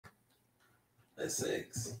That's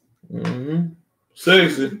 6. Mm-hmm.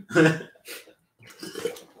 Sexy.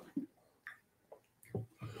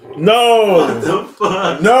 No. What the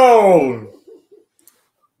fuck? No.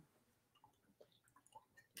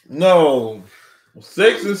 No.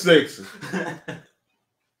 6 and 6. 6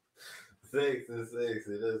 and 6.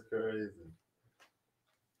 That's crazy.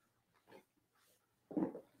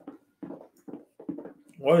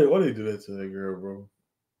 Why they do that to that girl, bro?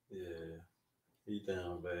 Yeah. He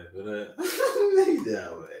down bad for that. He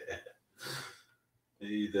down bad.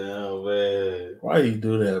 He down bad. Why you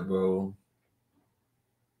do that, bro?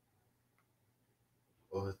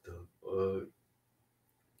 What the fuck?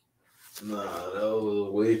 Nah, that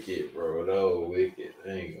was wicked, bro. That was wicked. I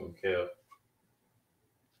ain't gonna care.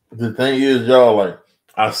 The thing is, y'all, like,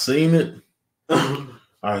 I seen it. I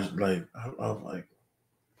was like,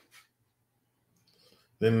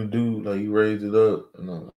 then the dude, like, he raised it up, and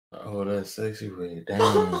I'm like, oh, that's sexy red.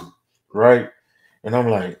 Damn. Right? And I'm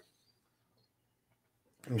like,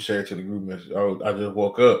 let me share it to the group message. I just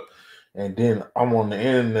woke up, and then I'm on the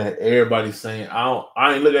internet. Everybody's saying, I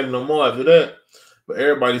ain't look at it no more after that, but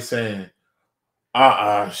everybody's saying,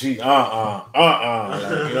 she, like, you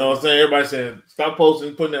know what I'm saying? Everybody saying, stop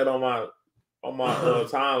posting, putting that on my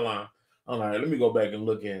timeline. I'm like, let me go back and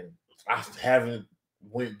look at it. I haven't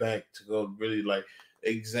went back to go really like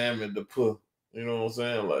examine the put. You know what I'm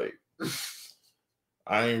saying? Like,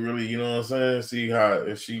 I ain't really, you know what I'm saying? See how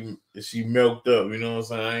if she milked up. You know what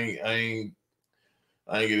I'm saying? I ain't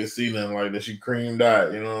get to see nothing like that. She creamed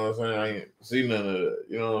out. You know what I'm saying? I ain't see none of that.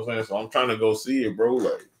 You know what I'm saying? So I'm trying to go see it, bro.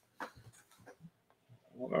 Like,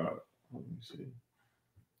 wow. Let me see.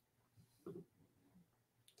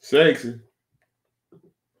 Sexy.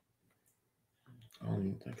 I don't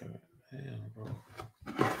even think damn, bro.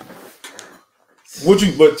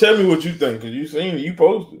 But tell me what you think, because you seen it, you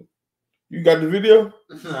posted. You got the video?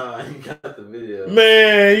 No, I ain't got the video.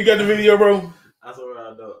 Man, you got the video, bro? I swear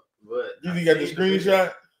I don't. But You got the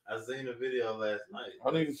screenshot? I seen the video last night.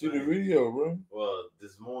 I need to see the video, bro. Well,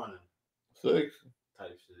 this morning. Sexy.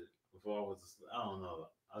 Type shit. Before I don't know.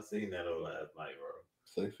 I seen that over last night, bro.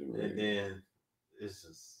 Sexy. And then it's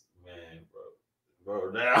just, man,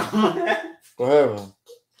 bro down. What happened?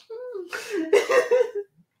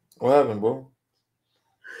 What happened, bro?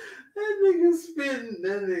 That nigga spitting.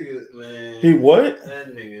 That nigga, man. He what?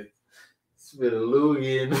 That nigga spit a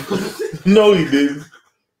loogie in. No, he didn't.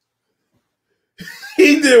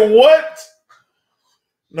 He did what?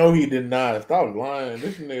 No, he did not. Stop lying.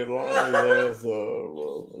 This nigga lying his ass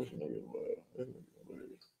bro. This nigga lying.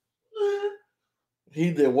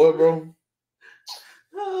 He did what, bro?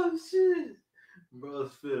 Oh shit. Bro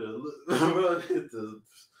spit a look. Bro hit the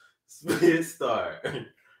spit start.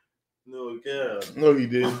 No cap. No, he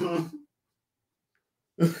didn't.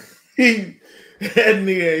 That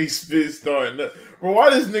nigga ain't spit starting up. Bro, why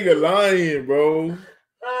this nigga lying, bro?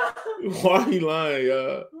 Why he lying,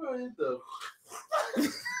 y'all? Bro hit the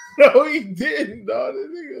No, he didn't, dog. This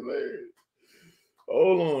nigga hilarious.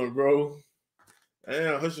 Hold on, bro.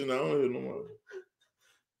 Damn, hush it now. I don't hear no more.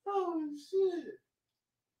 Oh shit.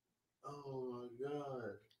 Oh my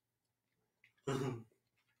god.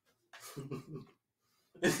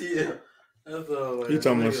 Yeah. That's all. He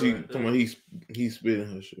talking about he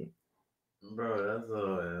spitting her shit. Bro, that's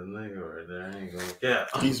all that nigga right there. I ain't gonna cap.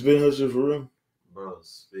 He spitting her shit for real? Bro,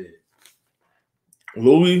 spit.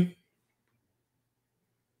 Louis?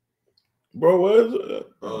 Bro, what is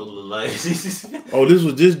it? Bro, like. Oh, this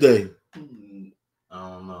was this day. I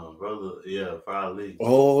don't know, brother. Yeah, probably.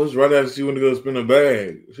 Oh, it's right after she went to go spin a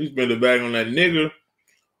bag. She spent a bag on that nigga.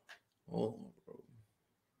 Oh, bro.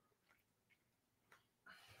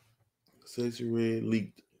 Sexy red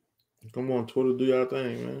leaked. Come on, Twitter, do y'all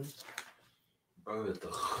thing, man. Bro,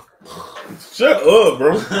 shut up,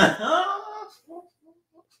 bro.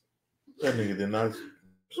 That nigga did not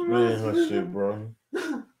spin her shit, bro.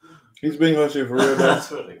 He's spinning her shit for real, though. I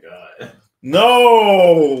swear to God.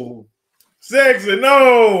 No! Sexy,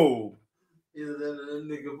 no! Either that or that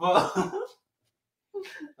nigga ball.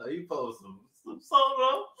 Oh, you post some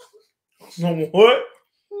song, Some what?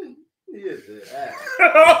 He is the ass.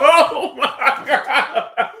 Oh my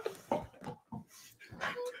God!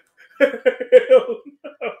 Hell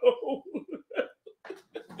no!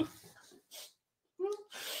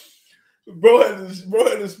 Bro had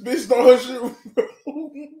to spit on her shit.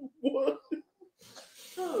 What?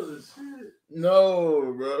 Oh shit!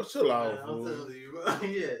 No, bro, chill out. Man, I'm telling you, bro.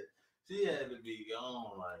 Yeah, she had to be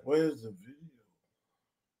gone. Like, where's the video?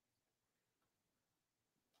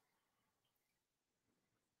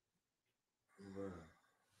 bro,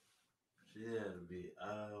 she had to be out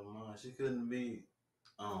of her mind. She couldn't be.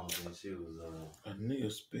 I don't think she was. A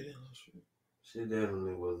nigga spitting her shit. She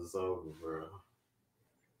definitely wasn't sober, bro.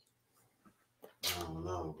 I don't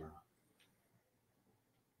know, bro.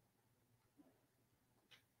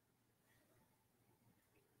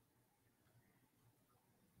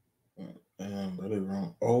 Damn, but they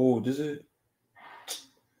wrong. Oh, this it?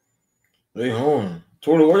 They home.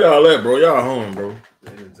 Twitter, where y'all at, bro? Y'all home, bro.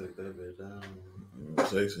 They didn't take that bitch down.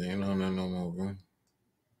 Sexy ain't on that no more, bro.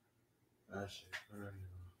 That shit crazy.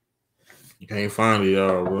 You can't find it,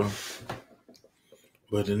 y'all, bro.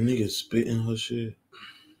 But the nigga spitting her shit.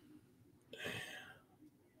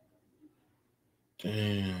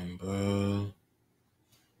 Damn, bro.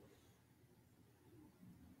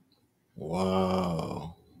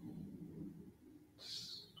 Wow.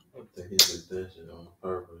 I think he did that shit on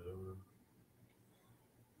purpose, bro.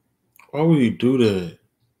 Why would he do that?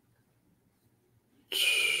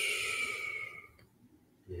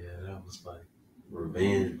 Yeah, that was like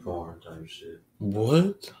revenge porn type shit.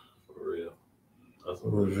 What? For real. That's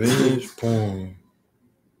what Revenge porn.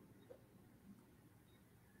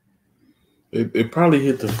 It probably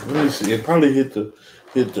hit the. Let me see. It probably hit the.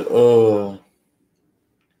 Let me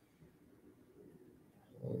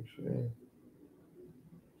see.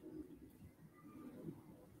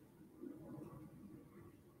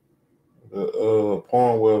 The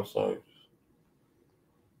porn website.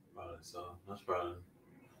 Probably so. That's probably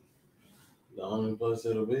the only place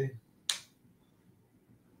it'll be.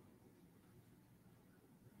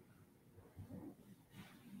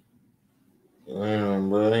 Damn,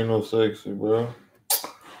 bro, ain't no sexy, bro.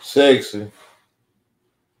 Sexy.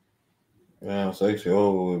 Yeah, sexy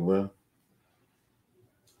over with, bro.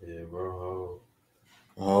 Yeah, bro.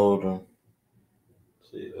 Hold on.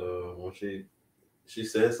 When she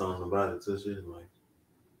said something about it too, she was like,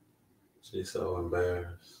 she's so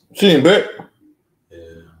embarrassed. She ain't back.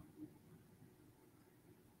 Yeah.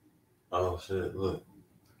 Oh shit! Look.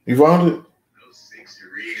 You found it? No sexy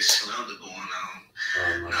rig slander going on.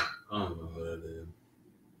 Oh no, I don't know who that is.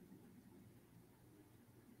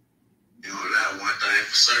 You know that one thing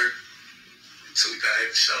for certain, two things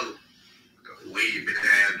for sure. We been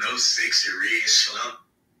have no sexy rig slump.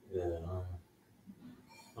 Yeah,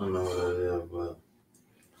 I don't know what that is, but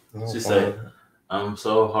She she said, "I'm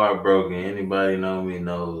so heartbroken. Anybody know me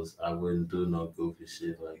knows I wouldn't do no goofy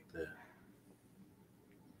shit like that."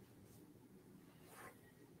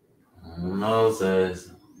 Who knows that?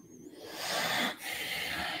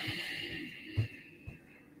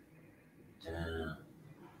 Damn.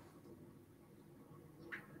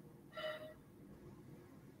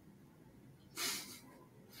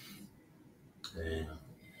 Damn.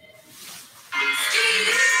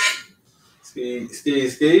 Ski.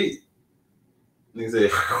 Nigga say,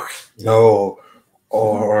 No.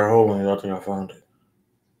 Oh, all right, hold on. I think I found it.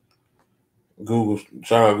 Google.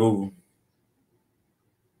 Shout out Google.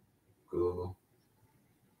 Google.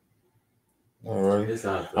 All right. It's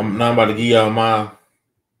out there. I'm not about to give y'all my.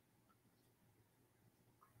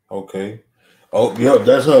 Okay. Oh, yep,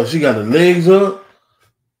 that's her. She got the legs up.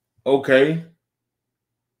 Okay.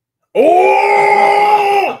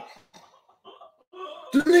 Oh!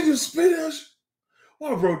 The nigga spit out.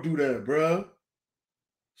 Why bro do that, bro?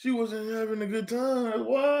 She wasn't having a good time.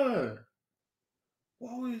 Why?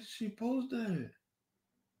 Why would she post that?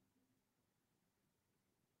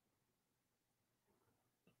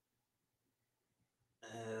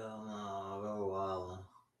 Hell no, go wild.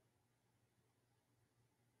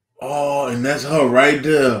 Oh, and that's her right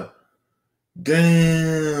there.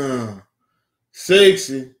 Damn.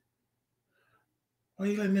 Sexy. Why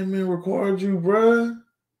you letting that man record you, bruh?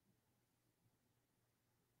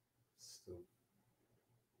 Stupid.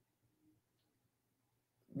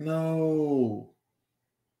 No.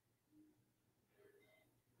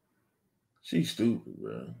 She stupid,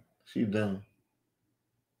 bruh. She dumb.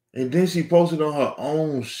 And then she posted on her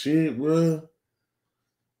own shit, bruh.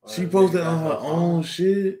 She posted on her own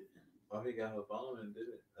shit. Oh, he got her phone and did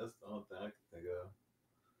it. That's the only thing I can think of.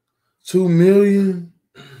 2 million.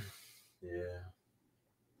 Yeah.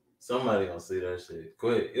 Somebody gonna see that shit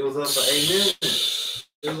quick. It was up for 8 minutes.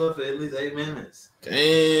 It was up for at least 8 minutes.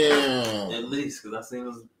 Damn. At least, because I seen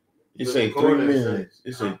it. You say 3 minutes.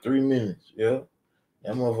 It say 3 minutes. Yeah.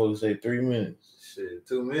 That motherfucker say 3 minutes. Shit,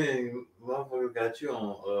 2 million motherfuckers got you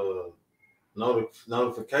on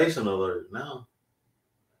notification alert now.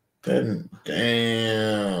 Damn.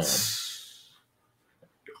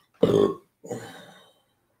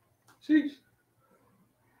 Sheesh.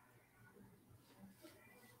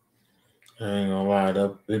 I ain't gonna lie,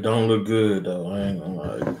 it don't look good though. I ain't gonna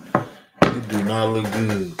lie. It do not look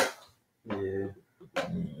good. Yeah.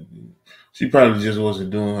 She probably just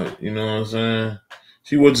wasn't doing it, you know what I'm saying?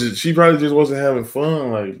 She wasn't. She probably just wasn't having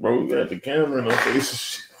fun. Like, bro, we got the camera in her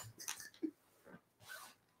face.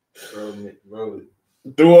 Bro.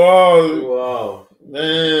 Through all, Wow.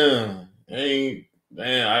 man,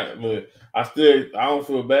 look. I don't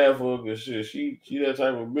feel bad for her because shit, she that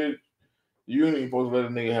type of bitch. You ain't supposed to let a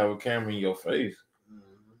nigga have a camera in your face.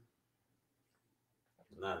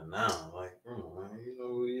 Not now. Like, come on, man. You know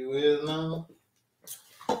who you is now?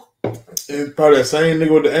 It's probably that same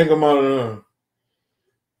nigga with the ankle monitor on.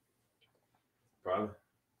 Probably.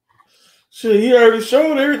 Shit, he already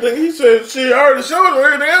showed everything. He said, shit, I already showed him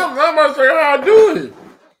everything else. I'm about to say how I do it.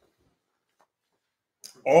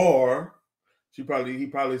 Or he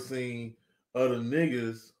probably seen other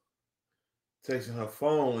niggas texting her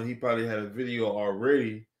phone, and he probably had a video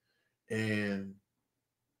already, and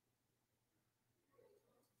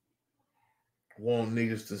want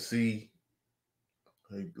niggas to see,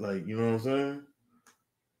 like you know what I'm saying?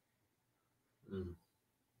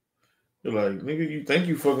 You're like, nigga, you think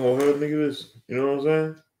you fucking with her, nigga? This, you know what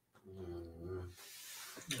I'm saying?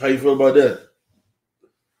 How you feel about that?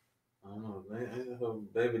 I don't know, man. Ain't her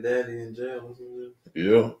baby daddy in jail or something?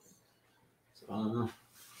 Yeah. So, I don't know.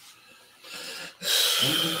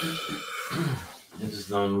 It just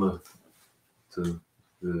don't look too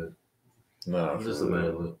good. Nah, just a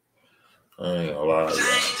bad look. I ain't gonna lie,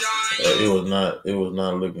 it was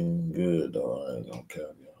not looking good, though. I ain't gonna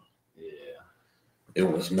cap y'all. Yeah. It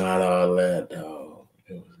was not all that, dog.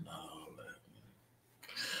 It was not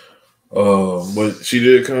all that. But she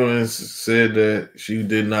did come and said that she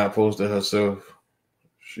did not post it herself.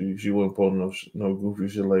 She wasn't posting no goofy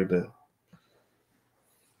shit like that.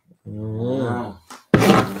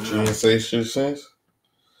 She didn't say shit since.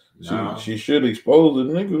 No. She should expose the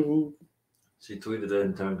niggas who. She tweeted that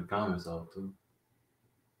and turned the comments off too.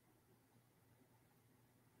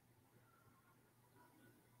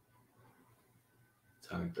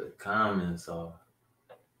 Turned the comments off.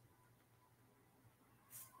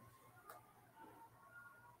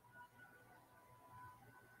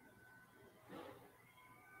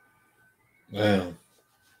 Damn.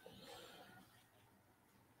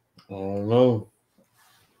 I don't know.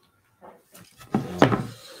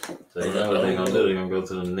 So you know what they're gonna do? They're gonna go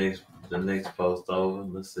to the next post over.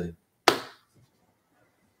 Let's see.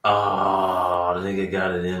 Oh, the nigga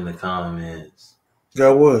got it in the comments.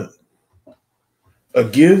 Got what? A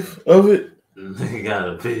GIF of it? Nigga got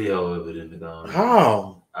a video of it in the comments.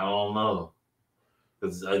 How? I don't know.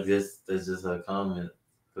 Cause I guess that's just a comment.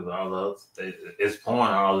 Cause all the others, it's pouring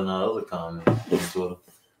all in the other comments on Twitter.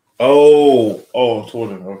 Oh,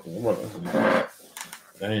 Twitter. Okay.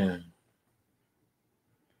 Damn.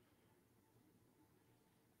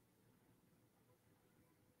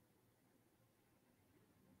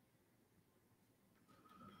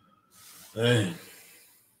 Dang.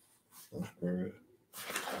 That's great.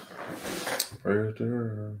 Right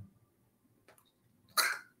there.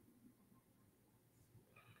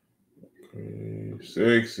 Okay.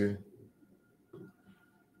 Sexy.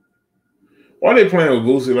 Why they playing with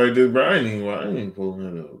Boosie like this, bro? I ain't even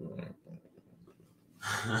pulling it up, bro.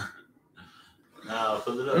 Nah,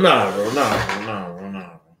 pull it up. Nah, bro.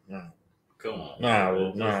 Come on. Nah,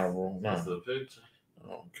 bro. That's the picture. I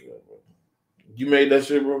don't care, bro. You made that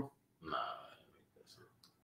shit, bro? Nah.